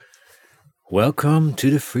Welcome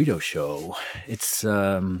to the Frito Show. It's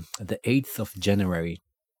the 8th of January,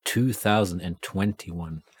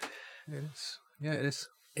 2021. It is. Yeah, it is.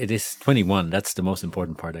 It is 21. That's the most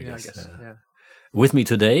important part, I Yeah, guess. I guess. Yeah. With me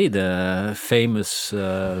today, the famous,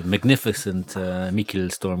 magnificent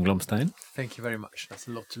Mikkel Storm Glomstein. Thank you very much. That's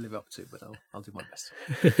a lot to live up to, but I'll do my best.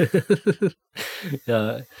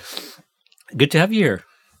 Good to have you here.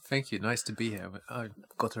 Thank you. Nice to be here. I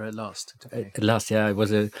got her at last. At last, yeah, it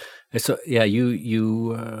was you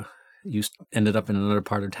ended up in another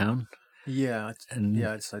part of town. Yeah, And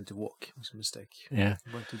I decided to walk. It was a mistake. Yeah.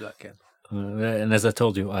 Won't do that again. And as I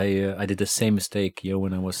told you, I did the same mistake,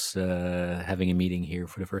 when I was having a meeting here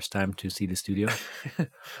for the first time to see the studio.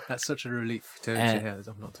 That's such a relief to hear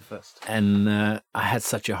that I'm not the first. And I had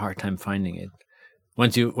such a hard time finding it.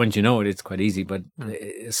 Once you know it, it's quite easy, but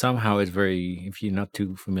somehow it's very, if you're not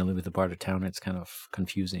too familiar with the part of town, it's kind of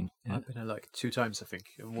confusing. Yeah. I've been there like 2 times, I think.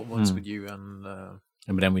 Once with you and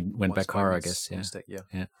but then we went by car, I guess. Yeah. Mistake.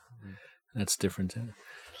 Yeah. That's different.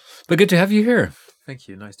 But good to have you here. Thank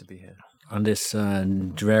you. Nice to be here. On this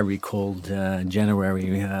dreary, cold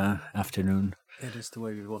January afternoon. It is the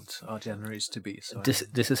way we want our Januaries to be. So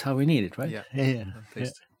This is how we need it, right? Yeah. I'm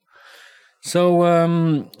pleased. So,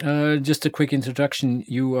 just a quick introduction.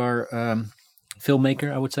 You are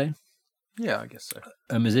filmmaker, I would say. Yeah, I guess so.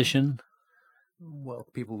 A musician. Well,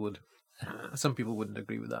 some people wouldn't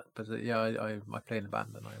agree with that, but I play in a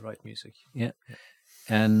band and I write music. Yeah.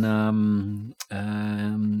 And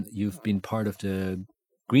you've been part of the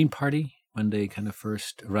Green Party when they kind of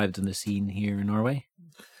first arrived on the scene here in Norway.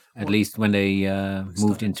 At least when they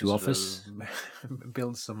moved into office.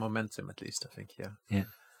 Build some momentum, at least, I think. Yeah. Yeah.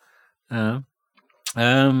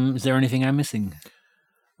 Is there anything I'm missing?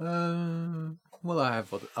 Well, I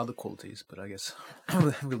have other qualities, but I guess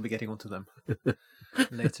we'll be getting onto them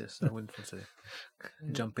later. So I wouldn't want to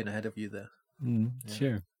jump in ahead of you there.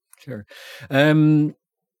 Sure. I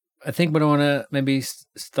think what I want to maybe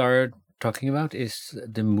start talking about is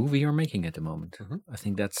the movie you're making at the moment. Mm-hmm. I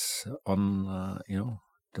think that's on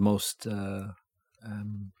the most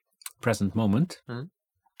present moment. Mm-hmm.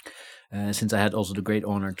 Since I had also the great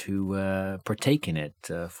honor to partake in it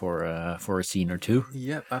for a scene or two.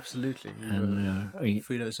 Yeah, absolutely. And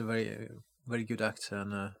Frida is a very, very good actor,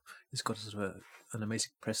 and he's got sort of an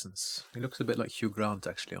amazing presence. He looks a bit like Hugh Grant,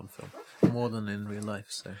 actually, on film, more than in real life.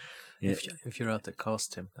 So, if you're out there,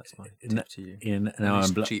 cast him. That's my tip to you. And now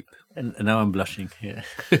I'm cheap. And now I'm blushing. Yeah.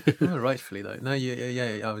 Rightfully, though. No,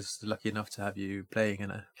 yeah. I was lucky enough to have you playing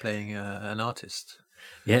an artist.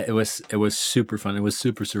 Yeah, it was super fun. It was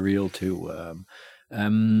super surreal too.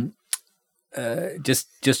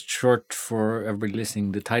 Just short for everybody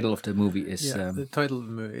listening. The title of the movie is the title of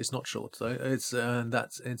the movie is not short though. It's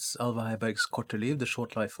it's Alva Heiberg's Korte Liv, the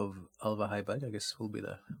short life of Alva Heiberg. I guess will be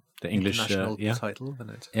the English international title, isn't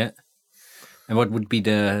it? Yeah. And what would be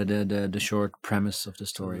the short premise of the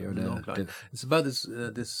story, or the It's about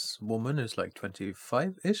this woman who's like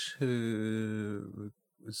 25-ish who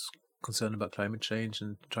is concerned about climate change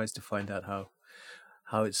and tries to find out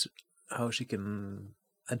how she can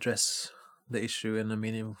address the issue in a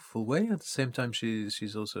meaningful way. At the same time,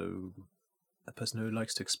 she's also a person who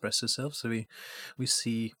likes to express herself. So we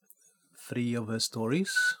see 3 of her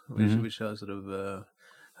stories, which are sort of her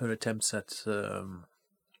attempts at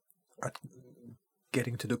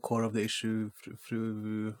getting to the core of the issue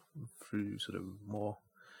through sort of more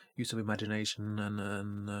use of imagination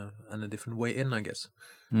and a different way in, I guess.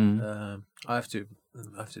 I have to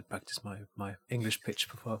practice my English pitch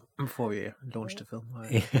before we launch the film.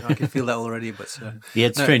 I can feel that already, but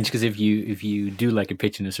it's strange because if you do like a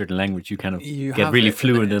pitch in a certain language, you kind of get really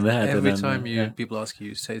fluent in that. Every time people ask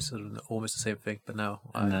you say sort of almost the same thing, but now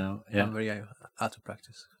I'm very out of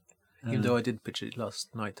practice. Even though I did pitch it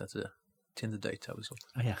last night at a Tinder date, I was on.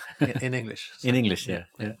 In English. So, in English, yeah.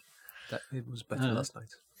 It was better last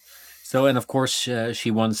night. So, and of course,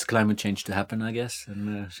 she wants climate change to happen, I guess.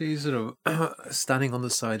 And she's sort of standing on the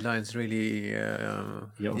sidelines, really,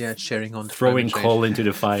 cheering on, throwing coal into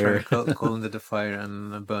the fire, coal into the fire,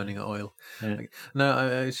 and burning oil.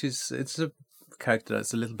 No, it's a character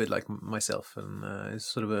that's a little bit like myself, and it's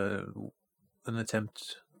sort of an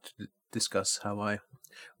attempt to discuss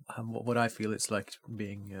what I feel it's like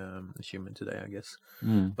being a human today, I guess,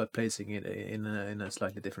 but placing it in a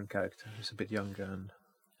slightly different character who's a bit younger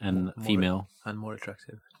and female and more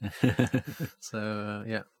attractive. So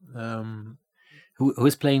who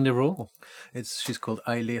is playing the role? She's called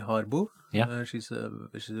Eili Harbo. Yeah, she's a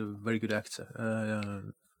very good actor.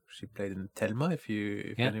 She played in Thelma. If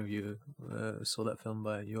any of you saw that film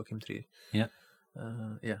by Joachim Trier. Yeah.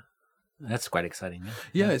 That's quite exciting.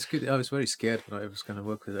 Yeah, it's good. I was very scared when I was going to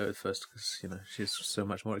work with her at first because she's so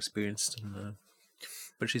much more experienced, and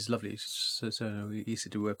but she's lovely. She's so easy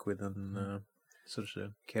to work with, and sort of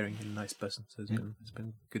a caring and nice person. So it's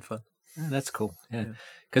been good fun. That's cool. Yeah,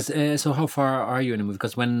 because so how far are you in the movie?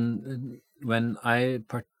 Because when I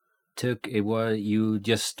partook, it was you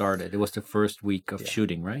just started. It was the first week of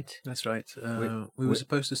shooting, right? That's right. We were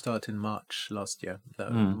supposed to start in March last year.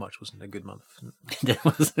 March wasn't a good month. That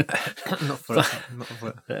was not for us. Not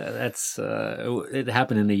for. That's it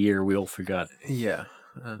happened in a year we all forgot. Yeah,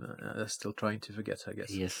 and they're still trying to forget, I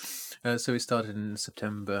guess. Yes. So we started in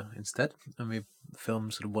September instead, and we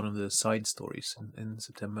filmed sort of one of the side stories in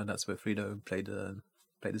September. That's where Frida played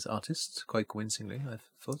this artist, quite convincingly, I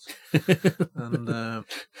thought. And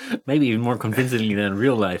maybe even more convincingly than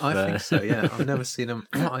real life. I think so. Yeah, I've never seen him.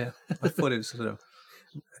 I thought it was sort of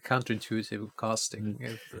a counterintuitive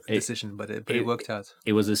casting decision, but it worked out.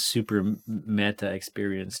 It was a super meta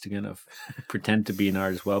experience to kind of pretend to be an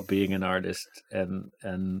artist while being an artist, and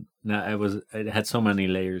now it had so many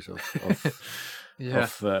layers of yeah.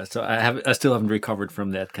 So I still haven't recovered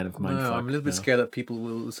from that kind of mindfuck. No, I'm a little bit scared that people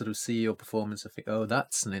will sort of see your performance and think, "Oh,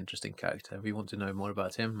 that's an interesting character. We want to know more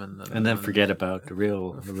about him," and then forget about the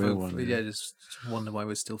real one. Yeah, just wonder why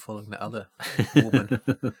we're still following the other woman.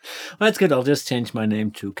 Well, that's good. I'll just change my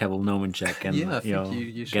name to Keval Nomenchek and I think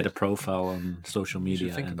you should get a profile on social media.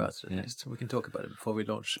 You should think about it. Yeah. We can talk about it before we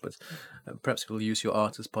launch, but perhaps we'll use your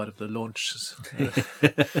art as part of the launch as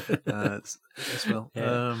well.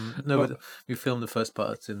 Yeah. But we filmed the first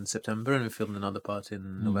part in September, and we filmed another part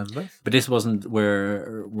in November. But this wasn't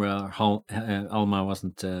where Alma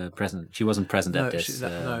wasn't present. She wasn't present at this.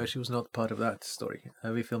 No, she was not part of that story.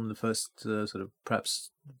 We filmed the first sort of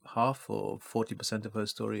perhaps half or 40% of her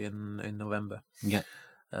story in November. Yeah.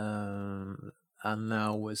 And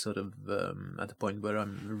now we're sort of at the point where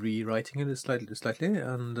I'm rewriting it slightly,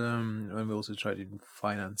 and we also try to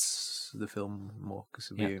finance the film more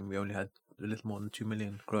because we only had a little more than 2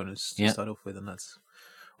 million kroners to start off with, and that's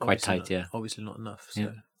quite tight. Obviously not enough.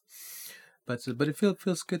 So. But it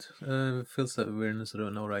feels good. It feels that we're in a sort of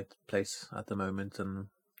an all right place at the moment, and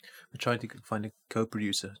we're trying to find a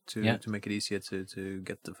co-producer to make it easier to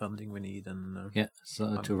get the funding we need, and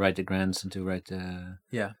to write the grants and to write the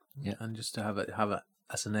and just to have it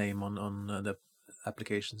as a name on the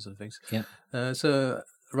applications and things. So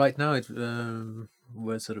right now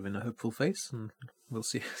we're sort of in a hopeful phase, and we'll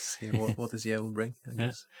see what this year will bring, I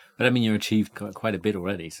guess. But I mean, you achieved quite a bit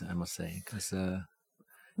already, I must say, because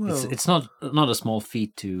it's not a small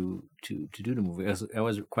feat to do the movie. I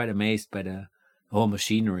was quite amazed by the whole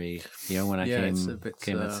machinery, when I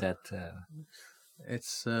came at set.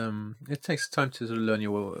 It takes time to sort of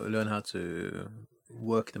learn how to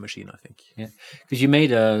work the machine, I think. Yeah, because you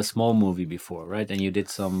made a small movie before, right? And you did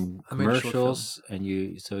some commercials, and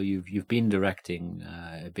you've been directing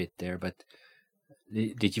a bit there. But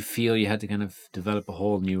did you feel you had to kind of develop a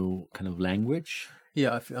whole new kind of language?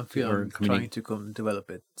 Yeah, I feel I'm trying to develop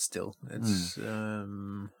it still.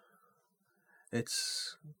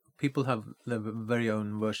 It's people have their very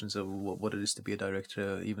own versions of what it is to be a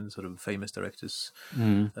director, even sort of famous directors.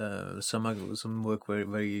 Some work very,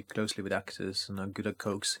 very closely with actors and are good at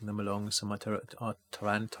coaxing them along. Some are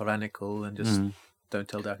tyrannical and just don't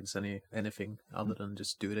tell the actors anything other than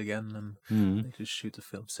just do it again, and they just shoot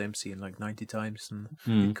the same scene like 90 times, and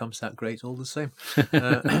it comes out great all the same.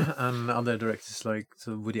 And other directors like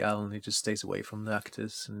Woody Allen, he just stays away from the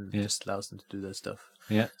actors and just allows them to do their stuff.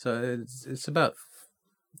 Yeah. So it's about,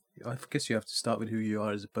 I guess you have to start with who you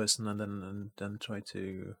are as a person, and then try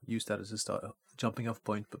to use that as a jumping off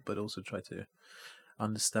point, but also try to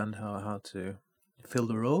understand how to fill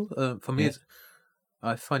the role. For me,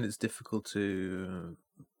 I find it's difficult to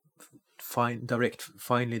finally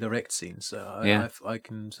direct scenes. I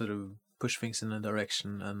can sort of push things in a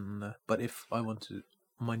direction, and but if I want to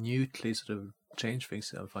minutely sort of change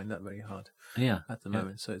things, I find that very hard. At the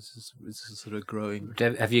moment, so it's sort of growing.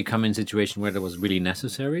 Have you come in a situation where that was really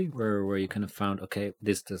necessary, where you kind of found, okay,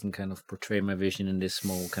 this doesn't kind of portray my vision in this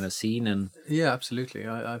small kind of scene? And absolutely.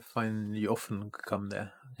 I find you often come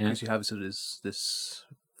there because you have sort of this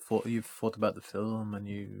you've thought about the film, and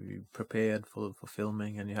you prepared for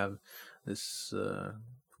filming, and you have this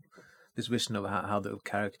this vision of how the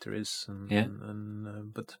character is,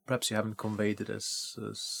 and but perhaps you haven't conveyed it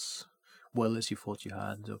as well as you thought you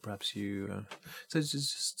had, or perhaps you. So it's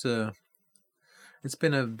just it's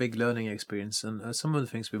been a big learning experience, and some of the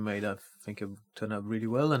things we made, I think, have turned out really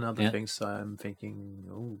well, and other things I'm thinking,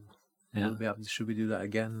 should we do that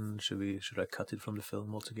again? Should I cut it from the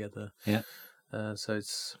film altogether? Yeah. So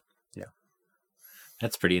it's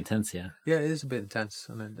That's pretty intense, yeah. Yeah, it is a bit intense,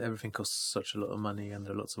 and then everything costs such a lot of money, and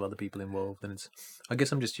there are lots of other people involved. And I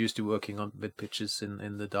guess I'm just used to working on with pictures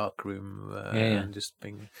in the dark room, Yeah. and just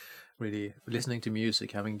being really listening to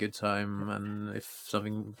music, having a good time. And if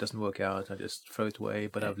something doesn't work out, I just throw it away.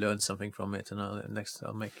 But I've learned something from it, and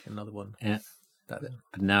I'll make another one. Yeah. That,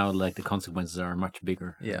 but now, like, the consequences are much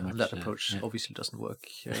bigger. yeah, much, that approach obviously doesn't work.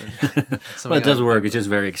 Well, it does work. It's just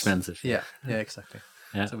very expensive. Yeah, exactly.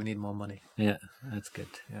 Yeah. So we need more money. Yeah, that's good.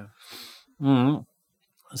 Yeah. Mm-hmm.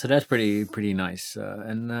 So that's pretty nice.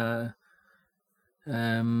 Yeah,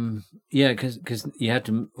 because you had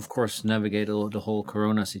to, of course, navigate the whole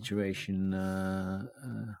Corona situation.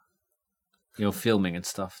 Filming and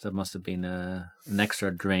stuff. That must have been an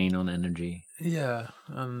extra drain on energy. Yeah,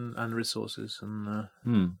 and resources, and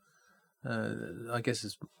I guess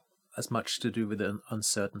it's as much to do with the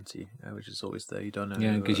uncertainty, which is always there. You don't know.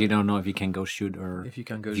 Yeah, because you don't know if you can go shoot, or if you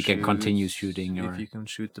can go. If you can continue shooting, or if you can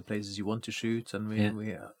shoot the places you want to shoot. And we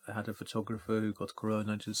had a photographer who got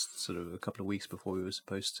Corona just sort of a couple of weeks before we were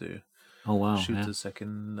supposed to. Oh wow! Shoot the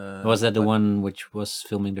second. Was that the one which was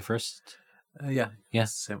filming the first? Yeah.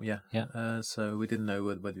 Same, yeah. So we didn't know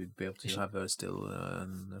whether we'd be able to have her still.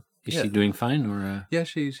 Is she doing fine, or? Yeah,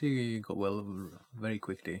 she got well very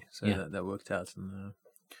quickly, so that worked out. And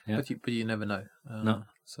but you never know. No.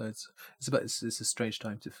 So it's a strange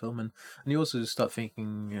time to film, and you also start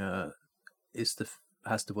thinking,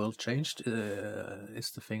 has the world changed?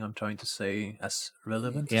 Is the thing I'm trying to say as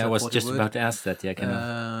relevant? Yeah, I was just about to ask that. Yeah, kind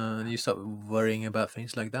of. You start worrying about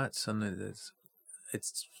things like that, and it's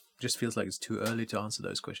just feels like it's too early to answer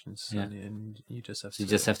those questions. Yeah. And you just have to. You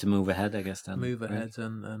just have to move ahead, I guess. Then move ahead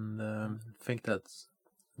and think that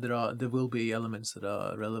there will be elements that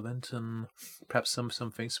are relevant, and perhaps some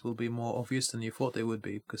things will be more obvious than you thought they would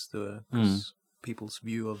be, because people's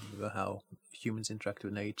view of how humans interact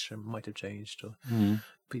with nature might have changed, or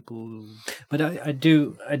people. But I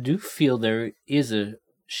do feel there is a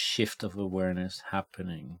shift of awareness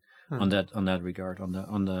happening on that regard, on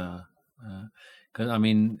the because I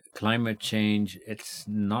mean, climate change, it's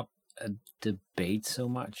not a debate so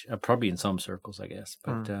much, probably in some circles, I guess,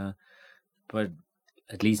 but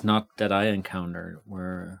at least not that I encountered,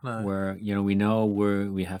 where we know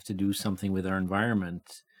we have to do something with our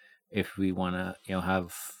environment if we want to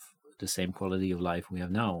have the same quality of life we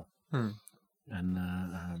have now. And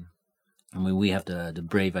I mean, we have the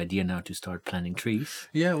brave idea now to start planting trees.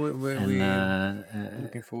 Yeah, we're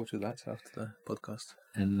looking forward to that after the podcast.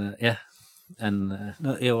 And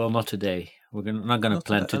well, not today. We're not going to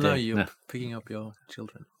plant today. I know you're picking up your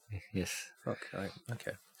children. Yes. Fuck. Right.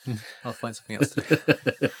 Okay. I'll find something else to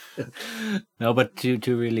do. No, but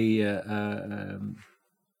to really,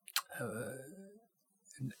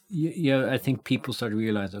 I think people start to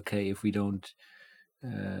realize, okay, if we don't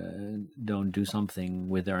do something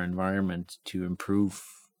with our environment to improve,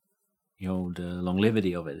 the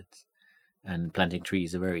longevity of it, and planting trees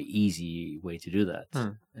is a very easy way to do that.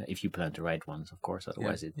 If you plant the right ones, of course.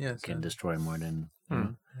 Otherwise, it can destroy more than.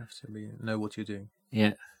 You have to know what you're doing.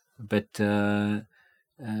 Yeah, but I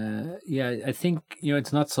think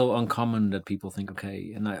it's not so uncommon that people think,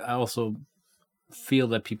 okay, and I also feel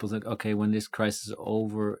that people think, okay, when this crisis is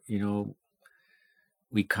over,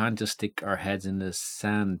 we can't just stick our heads in the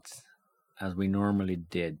sand as we normally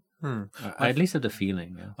did. I at least have the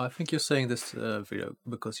feeling. Yeah. I think you're saying this, Vito,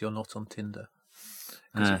 because you're not on Tinder.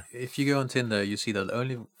 If you go on Tinder, you see that the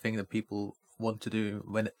only thing that people want to do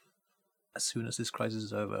as soon as this crisis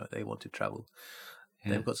is over, they want to travel.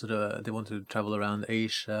 Yeah. They've got they want to travel around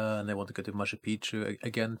Asia, and they want to go to Machu Picchu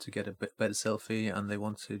again to get a better selfie, and they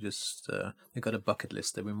want to just they've got a bucket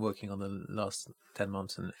list they've been working on the last 10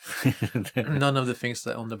 months, and none of the things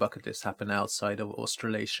that on the bucket list happen outside of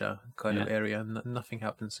Australasia kind of area. Nothing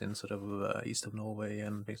happens in sort of east of Norway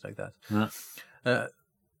and things like that.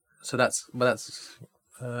 So that's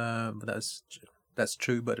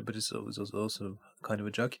true, but it's also kind of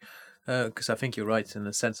a joke. Because I think you're right in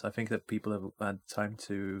a sense. I think that people have had time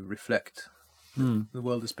to reflect. The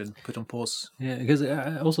world has been put on pause. Yeah, because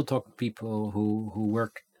I also talk to people who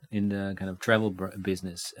work in the kind of travel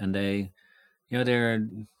business, and they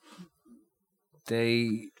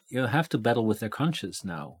have to battle with their conscience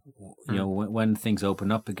now. When things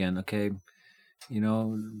open up again, okay,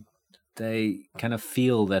 they kind of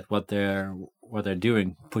feel that what they're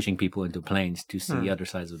doing, pushing people into planes to see other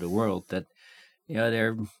sides of the world, that.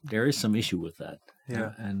 There is some issue with that.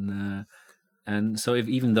 Yeah, and so if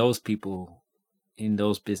even those people in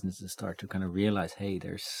those businesses start to kind of realize, hey,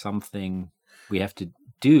 there's something we have to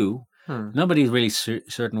do. Nobody's really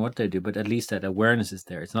certain what they do, but at least that awareness is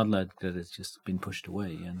there. It's not like that it's just been pushed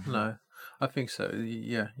away. No, I think so.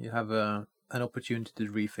 Yeah, you have an opportunity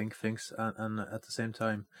to rethink things, and at the same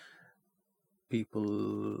time,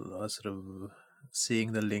 people are sort of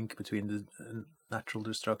seeing the link between the natural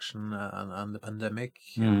destruction and the pandemic,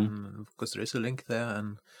 and because there is a link there,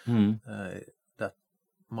 and that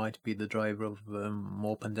might be the driver of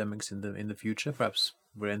more pandemics in the future. Perhaps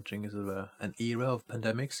we're entering sort of an era of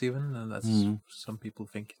pandemics, even, and that's some people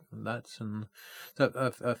think that, and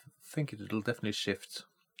so I think it'll definitely shift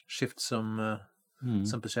some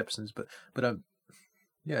perceptions, but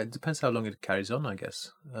yeah, it depends how long it carries on, I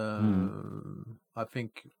guess. I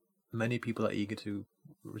think many people are eager to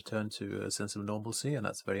return to a sense of normalcy, and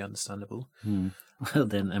that's very understandable. Well,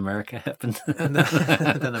 then America happened. And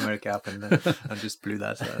then America happened and just blew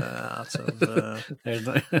that out of...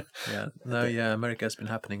 America has been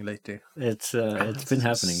happening lately. It's been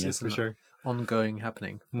happening, yes, for sure. Ongoing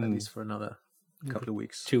happening, at least for another couple of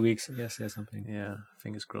weeks. 2 weeks, I guess, something. Yeah,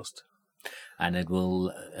 fingers crossed. And it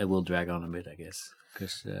will drag on a bit, I guess,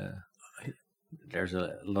 because there's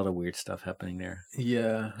a lot of weird stuff happening there.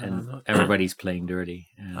 Yeah, and everybody's playing dirty.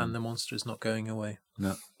 And the monster is not going away.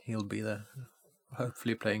 No, he'll be there.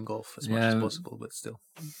 Hopefully playing golf as much as possible, but still.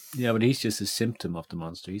 Yeah, but he's just a symptom of the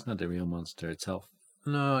monster. He's not the real monster itself.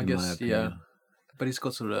 No, I guess, yeah. But he's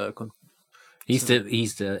got sort of... he's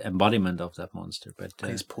the embodiment of that monster. But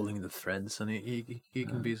he's pulling the threads, and he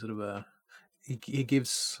can be sort of he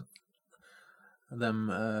gives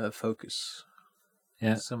them focus.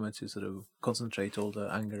 Yeah. Somewhere to sort of concentrate all the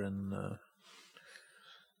anger and...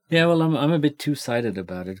 Yeah, well, I'm a bit two-sided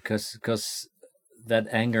about it, because that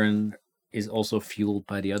anger is also fueled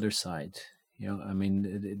by the other side. I mean,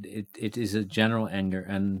 it is a general anger,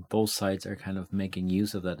 and both sides are kind of making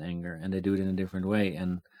use of that anger, and they do it in a different way,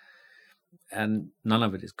 and none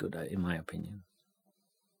of it is good, in my opinion.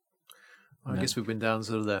 I guess we've been down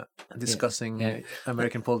sort of that discussing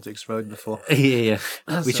American politics road before. Yeah.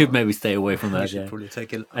 We should maybe stay away from that. We should probably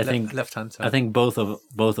take a left-hand side. I think both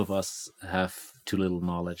of us have too little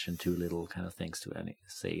knowledge and too little kind of things to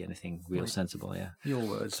say anything real sensible. Yeah, your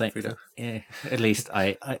words, Frida. Yeah, at least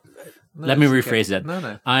I let me rephrase that.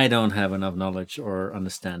 No. I don't have enough knowledge or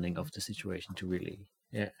understanding of the situation to really.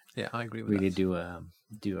 Yeah, I agree with really that.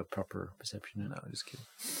 do a proper perception. No, just kidding.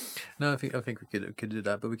 No, I think we could do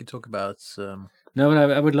that, but we could talk about. No, but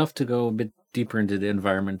I would love to go a bit deeper into the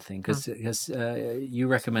environment thing, because you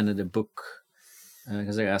recommended a book,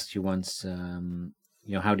 because I asked you once,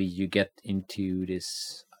 how did you get into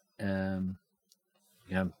this? It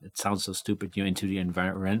sounds so stupid, into the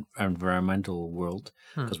environmental world,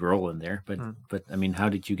 because we're all in there. But I mean, how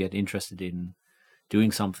did you get interested in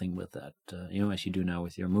doing something with that, as you do now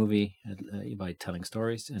with your movie, by telling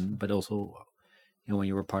stories, but also, when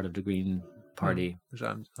you were part of the Green Party, which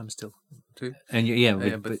I'm still too,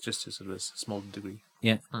 and but just to sort of a small degree.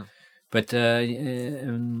 Yeah, but so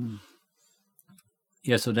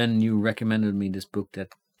then you recommended me this book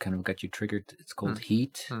that kind of got you triggered. It's called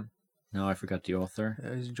Heat. Now I forgot the author.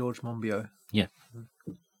 It's George Monbiot. Yeah.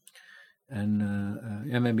 And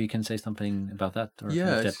maybe you can say something about that, or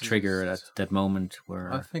that trigger, that moment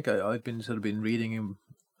where... I think I've been reading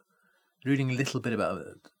a little bit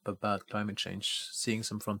about climate change, seeing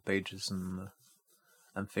some front pages and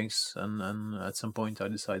things, and at some point I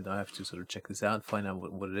decided I have to sort of check this out, find out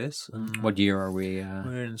what it is. What year are we?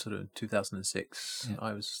 We're in sort of 2006. Yeah.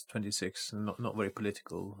 I was 26, and not very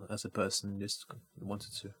political as a person, just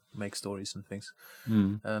wanted to make stories and things.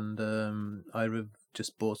 And I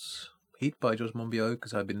just bought Heat by George Monbiot,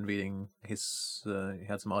 because I've been reading his... he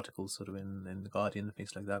had some articles sort of in The Guardian and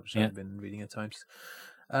things like that, which I've been reading at times.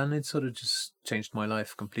 And it sort of just changed my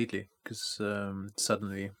life completely, because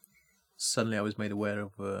suddenly I was made aware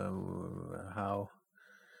of how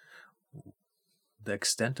the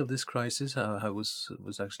extent of this crisis, how it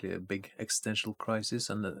was actually a big existential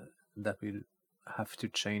crisis, and that we have to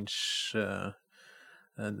change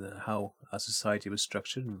how our society was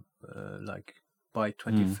structured, by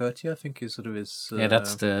 2030, I think is sort of his...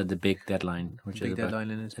 that's the big deadline, which is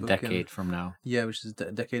deadline in his book, a decade from now. Yeah, which is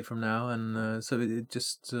a decade from now, and so it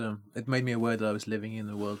just it made me aware that I was living in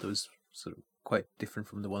a world that was sort of quite different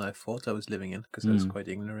from the one I thought I was living in, because I was quite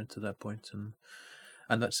ignorant at that point,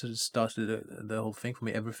 and that sort of started the whole thing for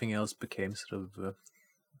me. Everything else became sort of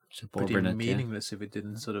pretty meaningless if it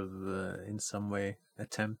didn't sort of in some way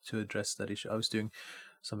attempt to address that issue. I was doing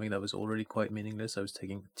something that was already quite meaningless. I was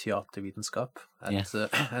taking teatervitenskap at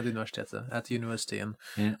universitetet, at the university, and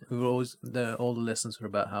we were always all the lessons were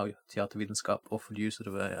about how teatervitenskap offered you sort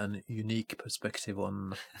of a unique perspective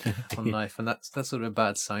on life, and that's sort of a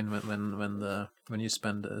bad sign when you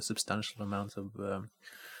spend a substantial amount of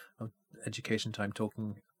education time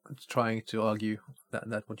talking trying to argue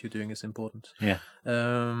that what you're doing is important. Yeah.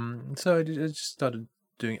 So I just started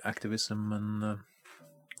doing activism and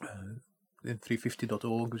in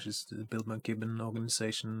 350.org, which is the Bill McKibben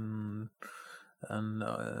organization. And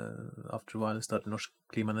after a while, I started Norsk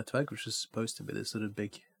Klimanettverk, which is supposed to be this sort of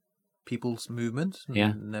big people's movement.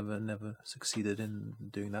 Yeah. Never succeeded in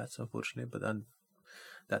doing that, unfortunately. But then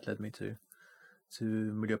that led me to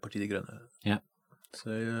Miljøpartiet De Grønne. Yeah. So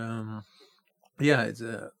yeah, it's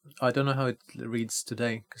I don't know how it reads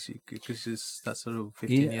today because that's sort of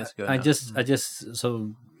 15 years ago. I now. just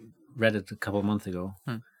so read it a couple of months ago,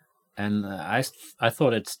 and I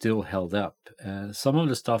thought it still held up. Some of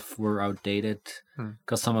the stuff were outdated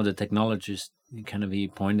because some of the technologies he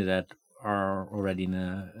pointed at are already in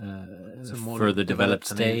a more further developed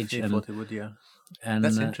stage. He thought it would, yeah. And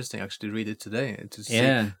that's interesting, actually, to read it today to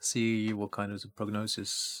see what kind of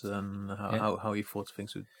prognosis and how he thought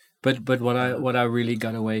things would. But what I really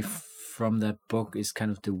got away from that book is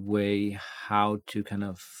kind of the way how to kind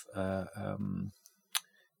of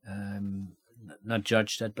not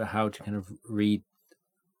judge that, but how to kind of read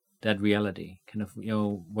that reality, kind of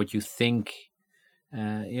what you think.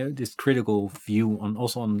 This critical view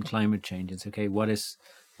on climate change. It's okay. What is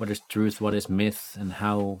truth? What is myth? And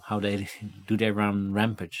how they run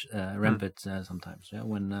rampant sometimes? Yeah,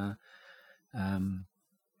 when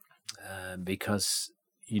because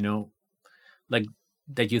like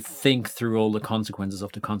that you think through all the consequences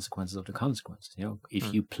of the consequences of the consequences.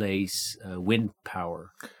 If you place wind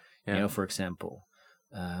power, for example,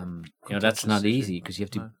 that's not easy because you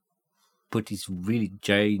have to put these really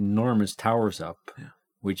ginormous towers up,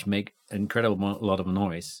 which make an incredible lot of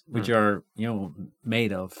noise, which are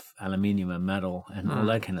made of aluminium and metal and all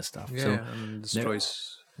that kind of stuff. Yeah, so and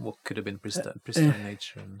destroys what could have been pristine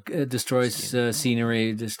nature. And destroys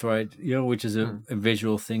scenery, destroyed, which is a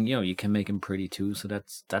visual thing. You can make them pretty too, so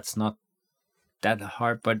that's not that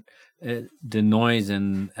hard. But the noise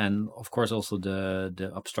and of course also the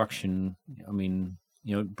obstruction. I mean,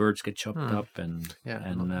 birds get chopped up and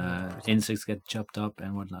insects get chopped up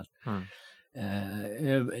and whatnot.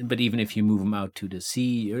 But even if you move them out to the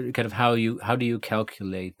sea, kind of how do you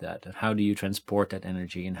calculate that? How do you transport that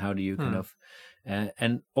energy? And how do you kind of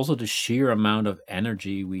and also the sheer amount of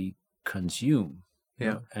energy we consume.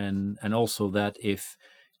 And also that if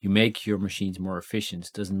you make your machines more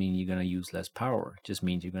efficient, doesn't mean you're going to use less power. It just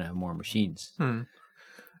means you're going to have more machines.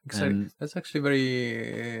 Exactly. That's actually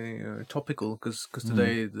very topical because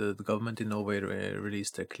today the government in Norway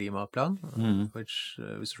released a Klimaplan, which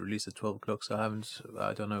was released at 12 o'clock. So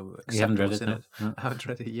I don't know exactly what's in it. No. I haven't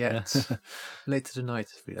read it yet. Later tonight,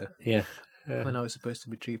 Frida. Yeah. When I was supposed to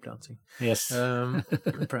be tree planting. Yes.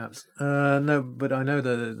 Perhaps. No, but I know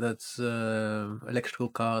that's electrical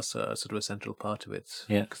cars are sort of a central part of it.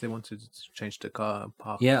 Yeah. Because they wanted to change the car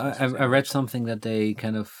park. Yeah, I read something that they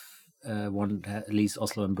kind of want at least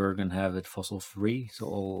Oslo and Bergen have it fossil free, so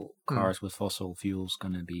all cars with fossil fuels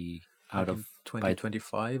gonna be out of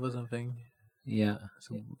 2025 or something. Yeah,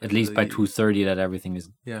 so at least by 2030 that everything is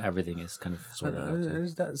kind of sorted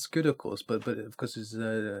out. That's good, of course, but of course it's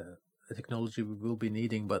a technology we will be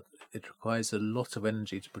needing, but it requires a lot of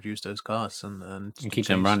energy to produce those cars and keep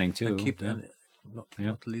them running too. And keep them,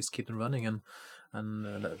 not least keep them running, and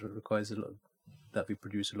that requires a lot that we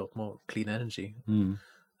produce a lot more clean energy.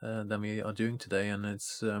 Than we are doing today, and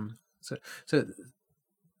it's so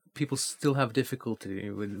people still have difficulty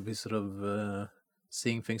with sort of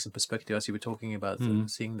seeing things in perspective, as you were talking about,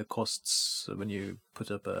 seeing the costs when you put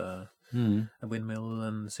up a windmill,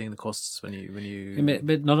 and seeing the costs when you.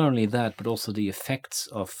 But not only that, but also the effects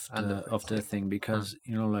of the thing, because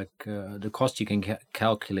the cost you can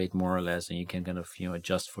calculate more or less, and you can kind of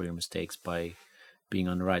adjust for your mistakes by being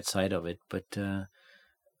on the right side of it, but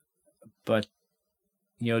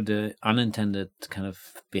the unintended kind of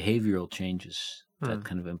behavioral changes that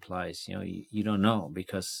kind of implies, you don't know,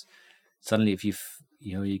 because suddenly if you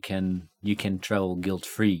can travel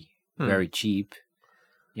guilt-free, very cheap,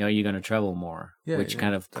 you're going to travel more, which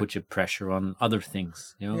kind of puts a pressure on other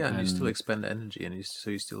things, and you still expend energy, and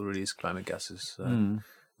so you still release climate gases.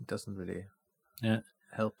 It doesn't really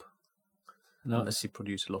help unless you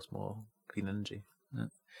produce a lot more clean energy.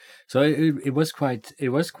 So it was quite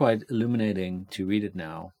illuminating to read it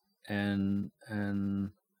now, and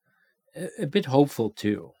a bit hopeful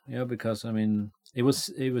too, because I mean it was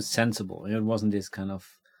sensible. It wasn't this kind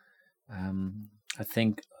of I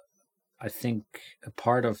think a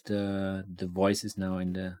part of the voices now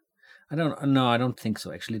in the I don't think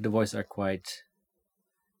so actually. The voices are quite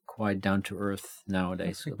down to earth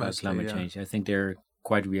nowadays about climate change. I think they're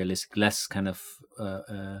quite realistic, less kind of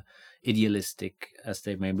idealistic as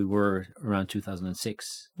they maybe were around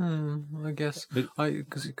 2006. I guess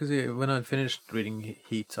because when I finished reading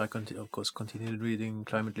Heat, I of course continued reading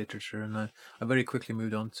climate literature, and I very quickly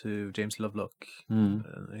moved on to James Lovelock.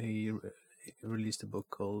 He released a book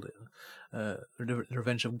called The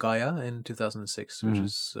Revenge of Gaia in 2006, which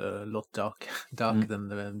is a lot darker than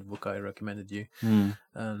the book I recommended you,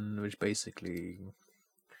 and which basically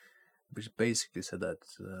said that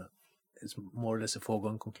it's more or less a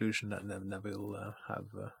foregone conclusion that there will have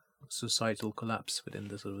societal collapse within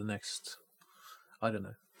the sort of the next, I don't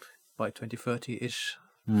know, by 2030-ish.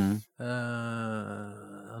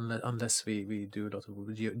 Unless we do a lot of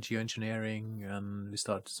geoengineering and we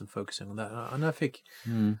start some focusing on that. And I think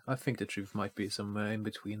the truth might be somewhere in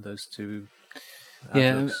between those two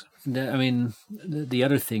outlooks. I mean, the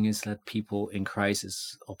other thing is that people in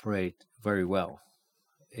crisis operate very well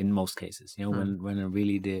in most cases. When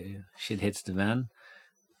really the shit hits the van,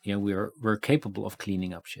 we're capable of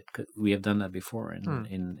cleaning up shit. We have done that before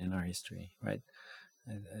in our history, right?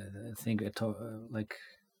 I think I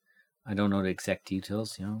don't know the exact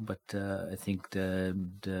details, but I think the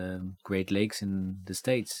Great Lakes in the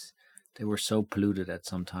States, they were so polluted at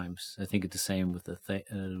some times. I think it's the same with the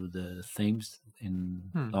Thames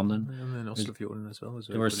in London. And then Oslofjorden as well.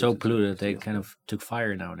 They were so polluted they kind of took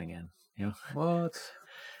fire now and again. What?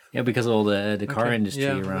 Yeah, because of all the car industry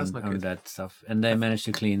around that stuff, and they managed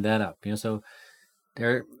to clean that up. So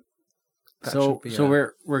they're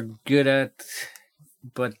we're good at,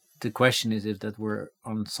 but the question is if that we're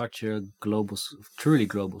on such a truly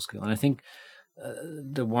global scale. And I think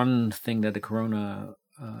the one thing that the corona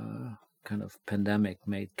kind of pandemic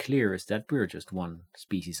made clear is that we're just one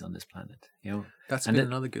species on this planet. That's been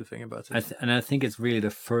another good thing about it. And I think it's really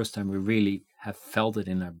the first time we really have felt it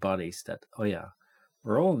in our bodies that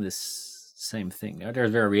we're all in this same thing.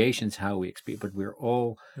 There's variations how we experience, but we're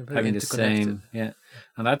all having the same. Yeah,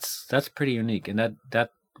 and that's pretty unique, and that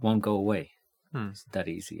won't go away. It's that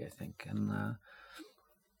easy, I think. And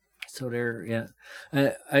so there,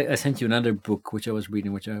 I sent you another book which I was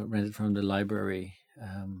reading, which I rented from the library.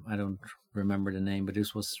 I don't remember the name, but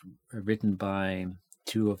this was written by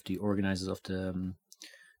two of the organizers of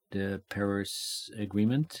the Paris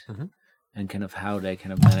Agreement, and kind of how they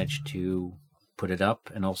kind of managed to put it up,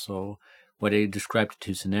 and also where they described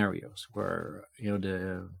two scenarios where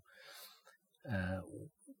the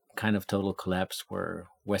kind of total collapse where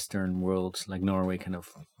Western worlds like Norway kind of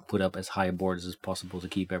put up as high borders as possible to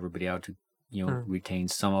keep everybody out, to retain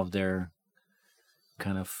some of their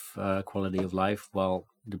kind of quality of life, while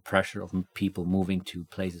the pressure of people moving to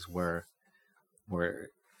places where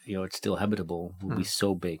it's still habitable will be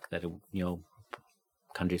so big that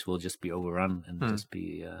countries will just be overrun and just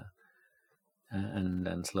be and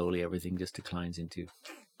then slowly everything just declines into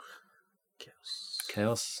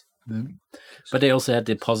chaos. But they also had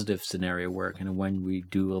the positive scenario where kind of when we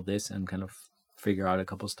do all this and kind of figure out a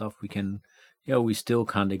couple of stuff, we can we still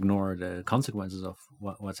can't ignore the consequences of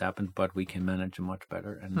what's happened, but we can manage it much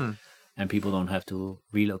better, and people don't have to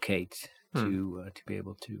relocate to be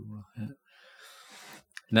able to. And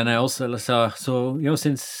then I also saw,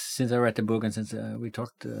 since I read the book and since we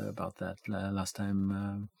talked about that last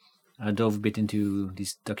time, I dove a bit into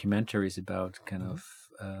these documentaries about kind of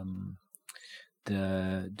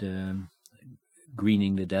the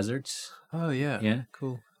greening the deserts. Oh yeah,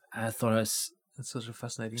 cool. I thought that's such a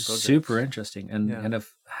fascinating project. Super interesting, and kind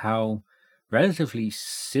of how relatively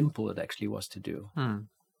simple it actually was to do.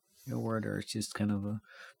 Where there's just kind of a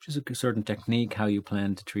certain technique, how you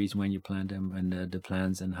plant the trees, when you plant them, and the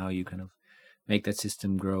plants, and how you kind of make that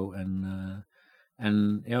system grow,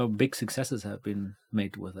 and big successes have been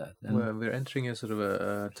made with that. And we're entering a sort of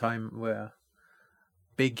a time where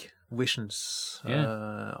big visions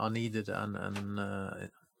are needed and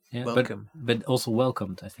welcome, but also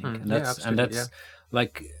welcomed, I think. And that's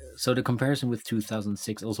like, so the comparison with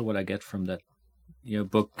 2006, also what I get from that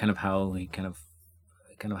book, kind of how he kind of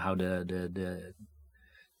how the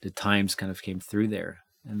times kind of came through there,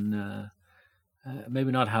 and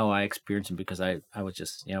maybe not how I experienced it, because I was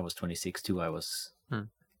just I was 26 too. I was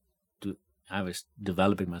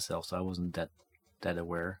developing myself, so I wasn't that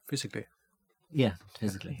aware physically. Yeah,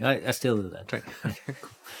 physically. I still do that. Right.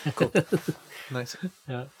 Cool. Nice.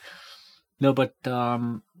 Yeah. No, but a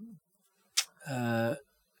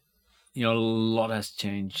lot has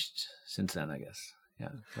changed since then, I guess.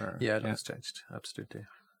 Yeah. It has changed, absolutely.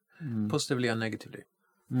 Positively and negatively.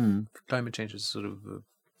 Climate change is sort of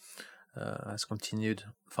has continued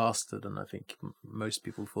faster than I think most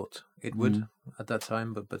people thought it would at that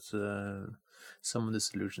time, but some of the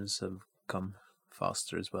solutions have come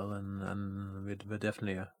faster as well, and we're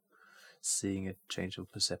definitely seeing a change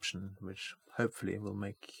of perception, which hopefully will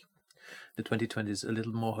make the 2020s a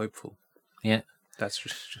little more hopeful. Yeah. That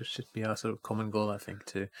should be our sort of common goal, I think,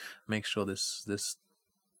 to make sure this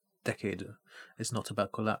decade is not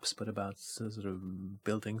about collapse, but about sort of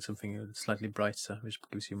building something slightly brighter, which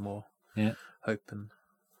gives you more hope and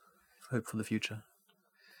hope for the future.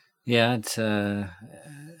 Yeah, it's I'm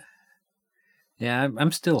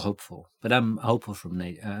still hopeful, but I'm hopeful from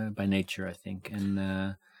by nature, I think,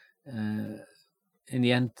 and in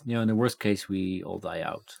the end, in the worst case, we all die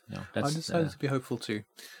out. I decided to be hopeful too.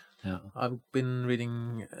 Yeah. I've been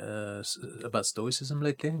reading about Stoicism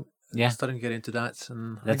lately. Yeah, starting to get into that,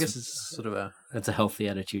 and I guess it's sort of that's a healthy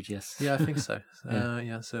attitude. Yes. Yeah, I think so.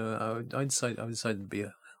 So I decided to be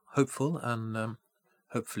hopeful and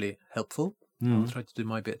hopefully helpful. I'll try to do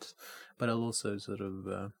my bit, but I'll also sort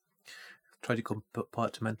of try to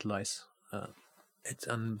compartmentalize it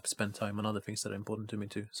and spend time on other things that are important to me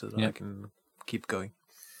too, so that I can keep going.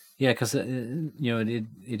 Yeah, because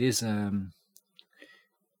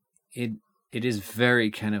it is very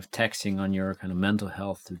kind of taxing on your kind of mental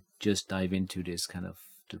health to just dive into this kind of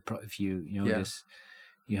if this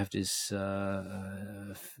you have this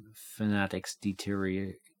fanatics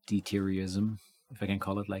deteriorism, if I can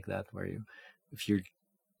call it like that, where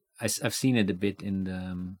I've seen it a bit in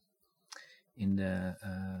the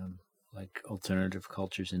like alternative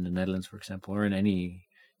cultures in the Netherlands, for example, or in any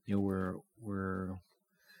where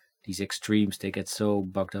these extremes, they get so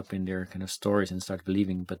bogged up in their kind of stories and start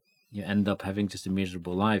believing, but you end up having just a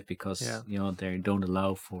miserable life because they don't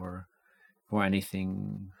allow for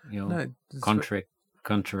anything contrary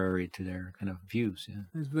to their kind of views.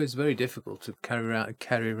 It's very difficult to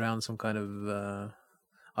carry around some kind of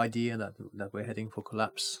idea that we're heading for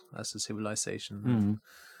collapse as a civilization,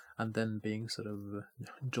 and then being sort of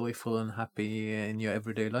joyful and happy in your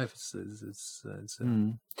everyday life. It's a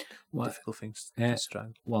difficult thing to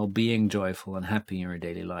strive. While being joyful and happy in your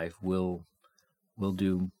daily life will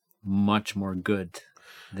do much more good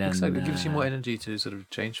than exactly. It gives you more energy to sort of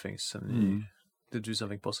change things and to do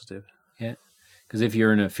something positive. Yeah, because if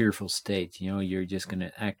you're in a fearful state, you're just going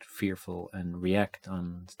to act fearful and react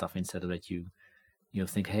on stuff instead of that you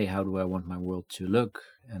think, hey, how do I want my world to look,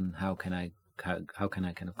 and how can I kind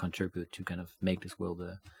of contribute to kind of make this world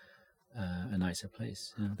a nicer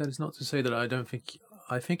place. That is not to say that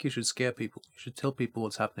I think you should scare people. You should tell people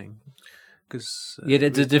what's happening. Because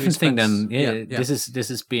that's a different thing than this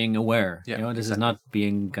is being aware. This is not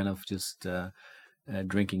being kind of just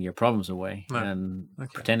drinking your problems away and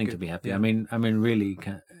pretending to be happy. I mean really,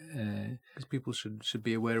 because people should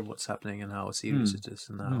be aware of what's happening and how serious it is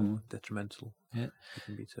and how detrimental it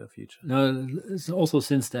can be to our future. No, it's also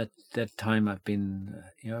since that time I've been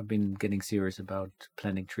getting serious about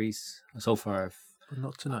planting trees. So far, but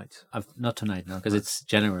not tonight. Not tonight, no, because it's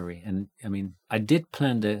January, and I mean I did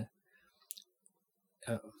plant a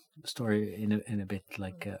story in a bit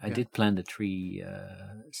like I did plant a tree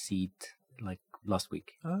seed like last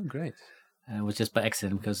week. Oh, great. It was just by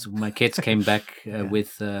accident because my kids came back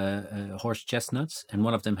with horse chestnuts, and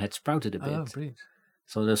one of them had sprouted a bit. Oh, brilliant.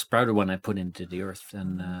 So the sprouted one I put into the earth,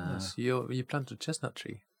 and yes, you planted a chestnut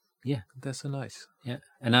tree. Yeah, that's so nice. Yeah,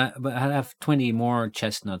 and I have 20 more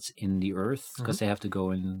chestnuts in the earth because they have to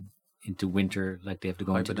go into winter, like they have to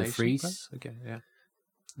go into the freeze. Plants? Okay, yeah.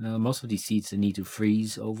 Most of these seeds they need to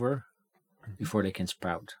freeze over before they can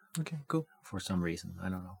sprout. Okay, cool. For some reason, I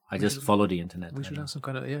don't know. I just follow the internet. We should have some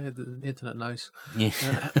kind of the internet knows. Yeah.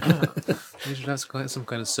 We should have some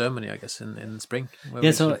kind of ceremony, I guess, in spring where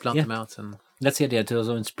we should plant them out and. That's the idea.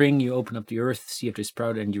 So in spring you open up the earth, see if they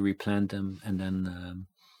sprout, and you replant them, and then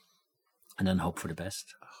hope for the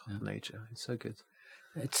best. Nature, it's so good.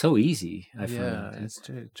 It's so easy. I find. Yeah, it's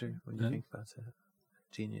true when you think about it.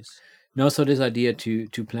 Genius. No, so this idea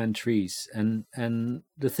to plant trees, and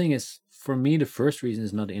the thing is, for me, the first reason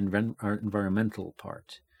is not the environmental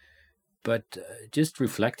part, but just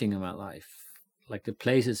reflecting on my life, like the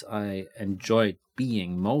places I enjoyed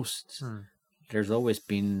being most. There's always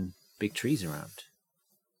been big trees around.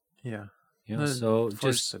 Yeah. So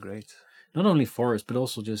forests are great. Not only forests, but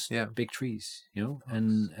also just big trees.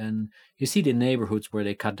 And you see the neighborhoods where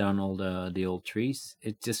they cut down all the old trees.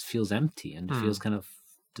 It just feels empty and it feels kind of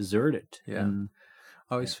deserted. Yeah. And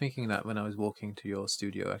I was thinking that when I was walking to your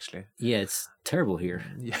studio, actually. Yeah, it's terrible here.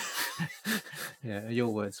 Yeah. Yeah,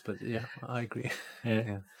 your words, but yeah, I agree.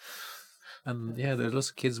 Yeah. And there's lots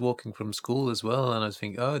of kids walking from school as well, and I was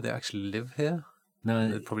thinking, oh, they actually live here? No,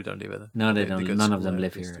 they probably don't live here. No, they don't. None of them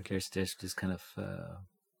live here. There's this kind of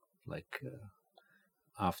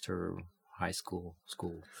after high school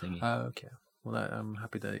thingy. Oh, okay. Well, I'm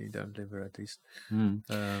happy that you don't live there at least.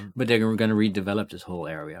 But they're going to redevelop this whole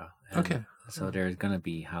area. Okay. So there's going to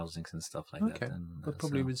be housings and stuff like that. And, but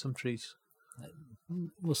probably with some trees.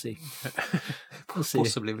 We'll see. We'll see.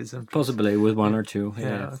 Possibly with some trees. Possibly with one or two.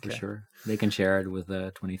 Yeah, for sure. They can share it with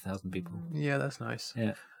 20,000 people. Yeah, that's nice.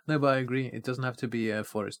 Yeah. No, but I agree. It doesn't have to be a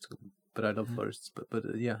forest, but I love forests.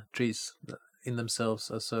 But yeah, trees in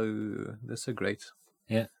themselves are they're so great.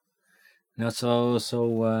 Yeah. Now,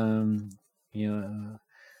 you know,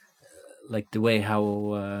 like the way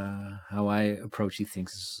how I approach these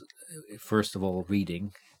things is, first of all,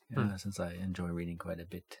 reading, since I enjoy reading quite a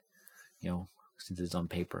bit, since it's on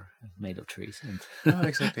paper, made of trees. And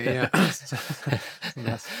exactly, yeah.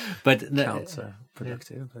 But counts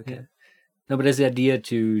productive. Okay. Yeah. No, but there's the idea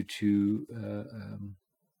to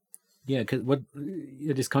because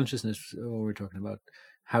this consciousness we're talking about,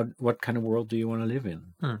 what kind of world do you want to live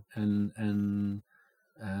in, and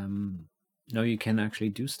now you can actually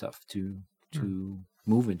do stuff to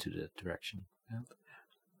move into that direction. Yeah.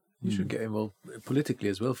 You should get involved politically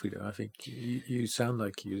as well, Frida. I think you sound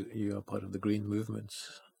like you are part of the green movement,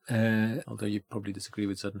 although you probably disagree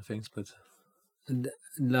with certain things. But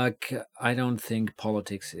like, I don't think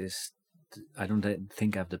politics is. I don't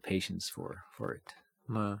think I have the patience for it.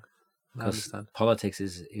 No, I understand. Politics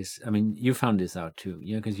is. I mean, you found this out too,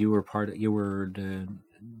 because you were the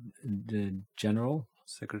general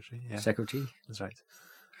secretary. Yeah, secretary. That's right.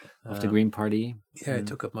 Of the Green Party. Yeah, it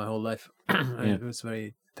took up my whole life. It was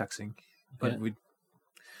very taxing. But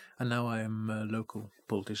and now I am a local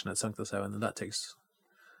politician at Sanktasaugen, and that's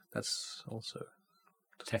also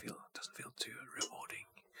doesn't feel too rewarding.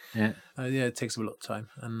 Yeah. It takes a lot of time,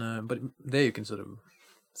 and but there you can sort of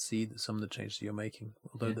see some of the changes you're making,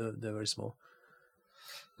 although they're very small.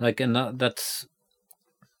 Like, and that's,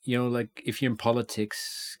 like, if you're in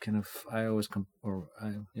politics, kind of, I always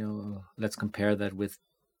let's compare that with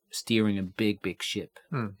steering a big ship.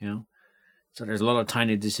 So there's a lot of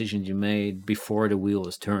tiny decisions you made before the wheel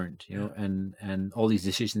is turned, and all these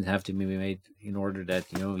decisions have to be made in order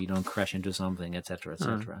that you don't crash into something, etc.,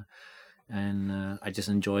 etc. And I just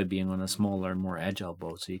enjoy being on a smaller, more agile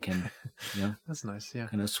boat, so you can, that's nice, yeah,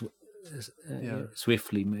 kind of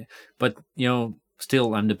swiftly. But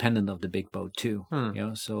still, I'm dependent of the big boat too.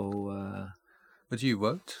 So. But you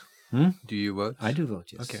vote? Do you vote? I do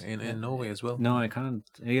vote, yes. Okay, in Norway as well? No, I can't.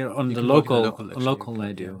 On the local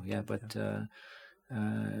I do, but.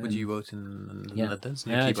 Would you vote in the Netherlands?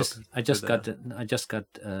 Yeah, I just got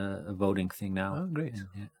a voting thing now. Oh, great!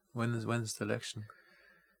 When's the election?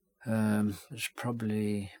 It's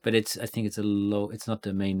probably, but I think it's it's not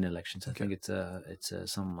the main elections. I think it's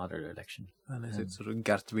some other election. And is it sort of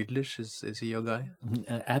Gert Wilders? Is he your guy?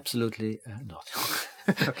 Absolutely not.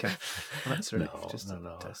 Okay, well, that's really no.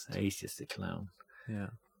 He's just a clown. Yeah.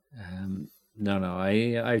 No.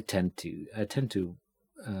 I tend to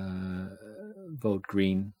vote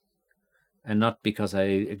green, and not because I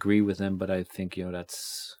agree with them, but I think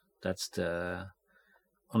that's the,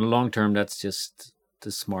 on the long term, that's just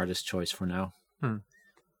the smartest choice for now.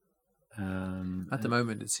 At the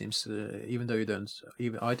moment, it seems, even though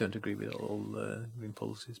I don't agree with all green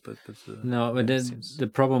policies, but no, but the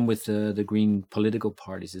problem with the green political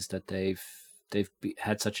parties is that they've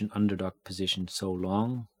had such an underdog position so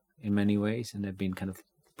long in many ways, and they've been kind of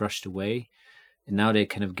brushed away, and now they're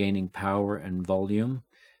kind of gaining power and volume,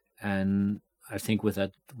 and I think with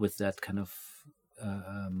that kind of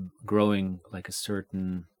growing, like a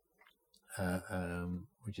certain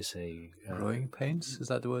would you say growing pains? Is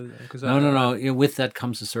that the word? No. With that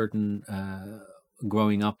comes a certain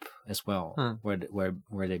growing up as well,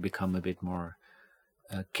 where they become a bit more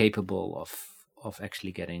capable of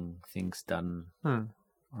actually getting things done,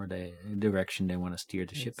 or the direction they want to steer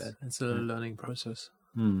the ship at. It's a learning process.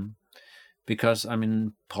 Because I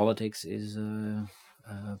mean, politics is a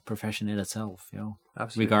profession in itself,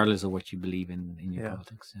 Absolutely. Regardless of what you believe in your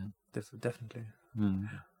politics. Yeah, definitely.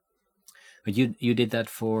 But you did that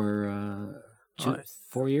for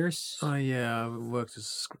 4 years? I worked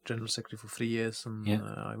as general secretary for 3 years, and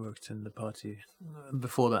I worked in the party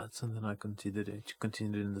before that, and then I continued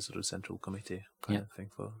in the sort of central committee kind of thing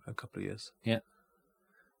for a couple of years. Yeah.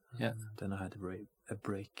 Then I had a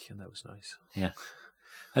break, and that was nice. Yeah,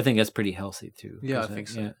 I think that's pretty healthy too. Yeah, I think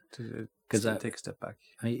so. Because I take a step back.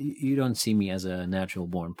 You don't see me as a natural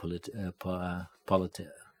born politician.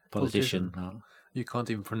 No. You can't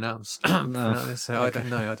even pronounce. So I don't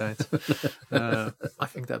know. I don't. I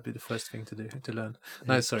think that'd be the first thing to learn.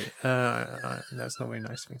 No, sorry. That's not a very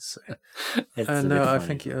nice thing to say. No, I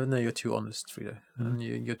think you're too honest, Frida, and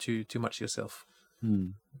you're too much yourself.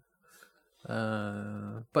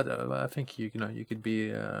 But I think you could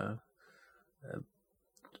be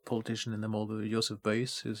politician in the Moldova, Joseph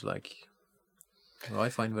Beuys, who's like, I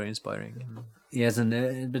find very inspiring. Yes,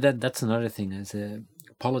 and but that's another thing. As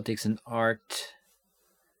politics and art,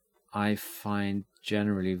 I find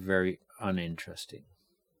generally very uninteresting.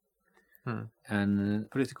 And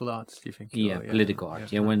political art, do you think? Yeah, political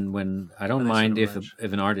art. Yeah, when I don't mind if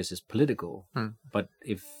an artist is political, but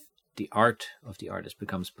if the art of the artist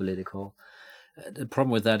becomes political, the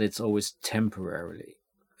problem with that, it's always temporarily.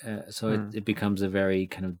 So it becomes a very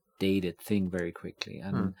kind of dated thing very quickly,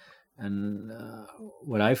 and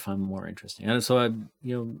what I find more interesting, and so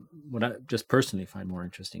what I just personally find more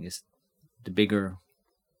interesting is the bigger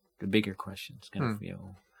questions, kind of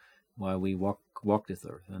why we walk this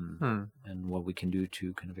earth, and what we can do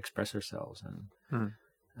to kind of express ourselves,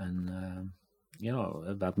 and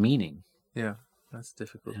about meaning. Yeah, that's a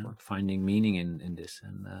difficult one. Finding meaning in this,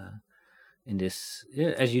 and in this,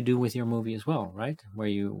 as you do with your movie as well, right? Where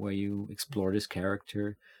you explore this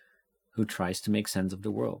character who tries to make sense of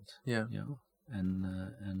the world. Yeah. And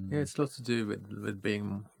it's a lot to do with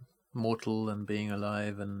being mortal and being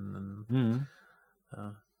alive and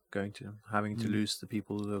having to lose the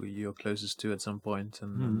people that you're closest to at some point,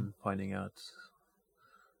 and finding out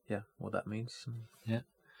what that means. Yeah.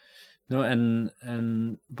 No,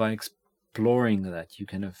 and by exploring that, you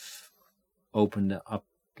kind of open up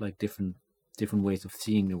like different ways of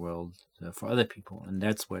seeing the world for other people, and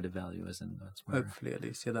that's where the value is, and that's where hopefully, at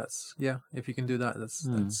least, if you can do that,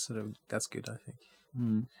 that's good, I think.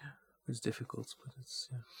 It's difficult, but it's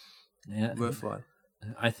worthwhile.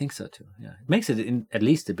 I think so too. Yeah, it makes it at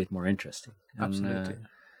least a bit more interesting. Absolutely.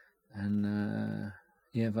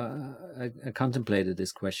 But I contemplated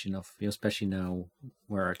this question of, especially now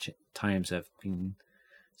where our times have been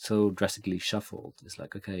so drastically shuffled. It's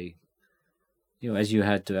like, okay, as you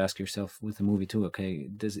had to ask yourself with the movie too, okay,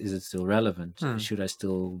 is it still relevant? Should I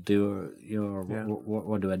still do, or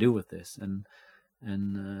what do I do with this? And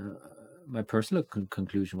my personal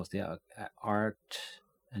conclusion was art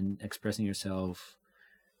and expressing yourself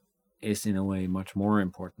is in a way much more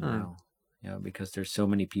important now, because there's so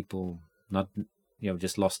many people not,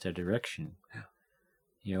 just lost their direction.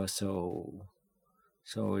 So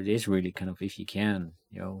it is really kind of, if you can,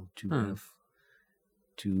 to kind of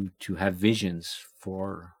to have visions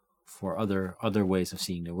for other ways of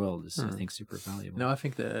seeing the world is, I think, super valuable. No, I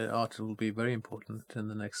think that art will be very important in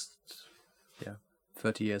the next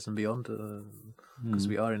 30 years and beyond, because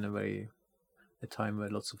we are in a time where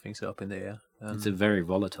lots of things are up in the air. It's a very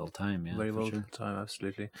volatile time, very volatile time,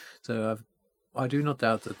 absolutely. So I do not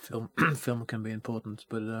doubt that film can be important,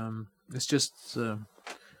 but it's just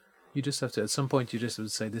you just have to, at some point, you just have to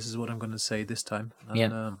say, this is what I'm going to say this time.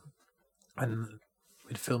 And, and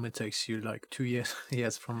in film, it takes you like 2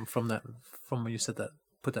 years from when you said that,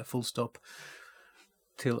 put that full stop,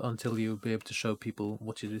 until you'll be able to show people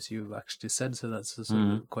what it is you've actually said. So that's a sort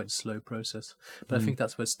of quite a slow process. But I think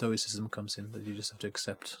that's where stoicism comes in, that you just have to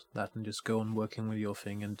accept that and just go on working with your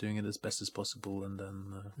thing and doing it as best as possible, and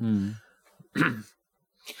then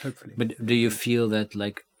hopefully. But do you feel that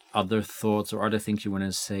like other thoughts or other things you want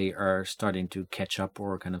to say are starting to catch up,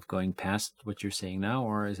 or kind of going past what you're saying now,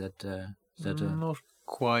 or is that not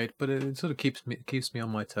quite, but it sort of keeps me on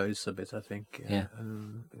my toes a bit, I think.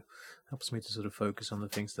 And helps me to sort of focus on the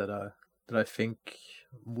things that I think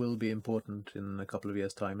will be important in a couple of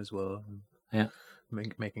years' time as well.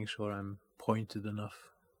 Making sure I'm pointed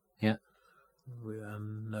enough.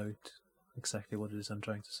 And note exactly what it is I'm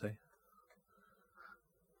trying to say.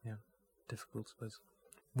 Difficult, but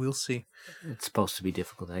we'll see. It's supposed to be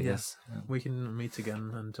difficult, I guess. We can meet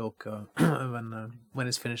again and talk when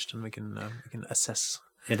it's finished, and we can assess.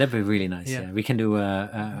 Yeah, that'd be really nice. Yeah, we can do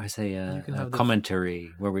a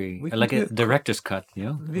commentary where we like a director's cut.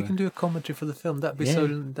 We can do a commentary for the film. That'd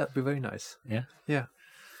be very nice. Yeah,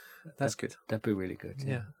 that's good. That'd be really good.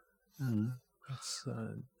 Yeah. That's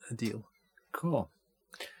a deal. Cool.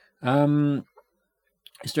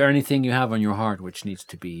 Is there anything you have on your heart which needs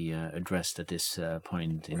to be addressed at this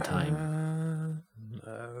point in time?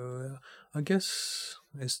 I guess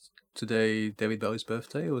it's today David Bowie's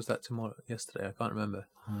birthday, or was that yesterday? I can't remember.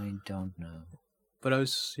 I don't know. But I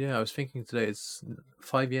was thinking today, it's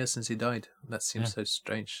 5 years since he died. That seems so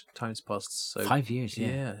strange. Time's passed so... 5 years, yeah.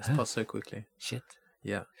 Yeah, it's passed so quickly. Shit.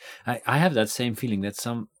 Yeah. I have that same feeling that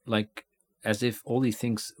like, as if all these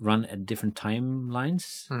things run at different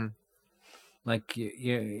timelines. Like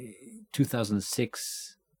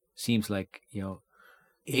 2006 seems like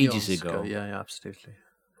ages ago. Yeah, absolutely.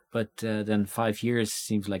 But then 5 years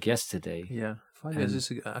seems like yesterday. Yeah, 5 years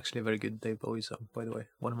is actually a very good Dave Bowie song, by the way.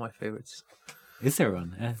 One of my favorites. Is there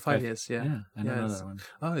one? 5 years, yeah. I don't know that one.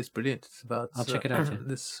 Oh, it's brilliant. It's about... I'll check it out.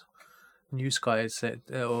 This new sky said,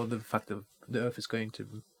 or the fact that the Earth is going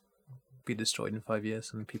to be destroyed in 5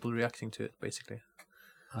 years, and people reacting to it, basically.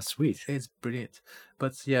 Ah, sweet. It's brilliant.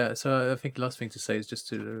 But yeah, so I think the last thing to say is just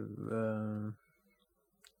to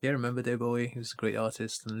remember David Bowie. He was a great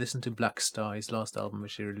artist, and listen to Black Star, his last album,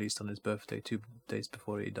 which he released on his birthday 2 days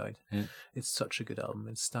before he died. Yeah. It's such a good album.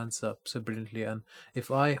 It stands up so brilliantly, and if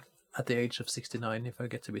I, at the age of 69, if I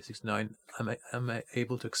get to be 69, I'm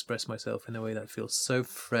able to express myself in a way that feels so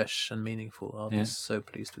fresh and meaningful. I'll be so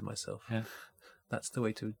pleased with myself. Yeah. That's the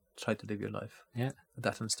way to try to live your life. Yeah.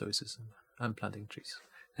 That and stoicism and planting trees.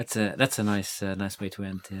 That's a nice way to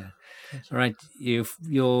end. Yeah. All right,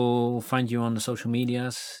 you'll find you on the social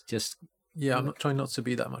medias. Just I'm not trying not to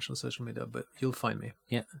be that much on social media, but you'll find me.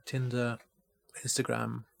 Yeah. Tinder,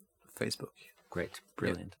 Instagram, Facebook. Great,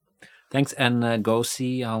 brilliant. Thanks, and go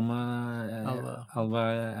see Alva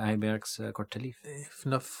Heiberg's Korte Liv.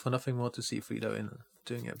 For nothing more to see Frida in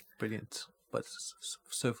doing a brilliant, but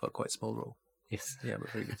so far quite small role. Yes. Yeah, but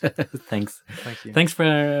very good. Thanks. Thank you. Thanks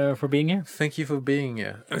for being here. Thank you for being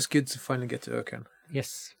here. It was good to finally get to Ökern.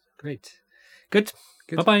 Yes. Great. Good.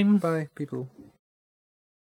 Bye-bye. Bye, people.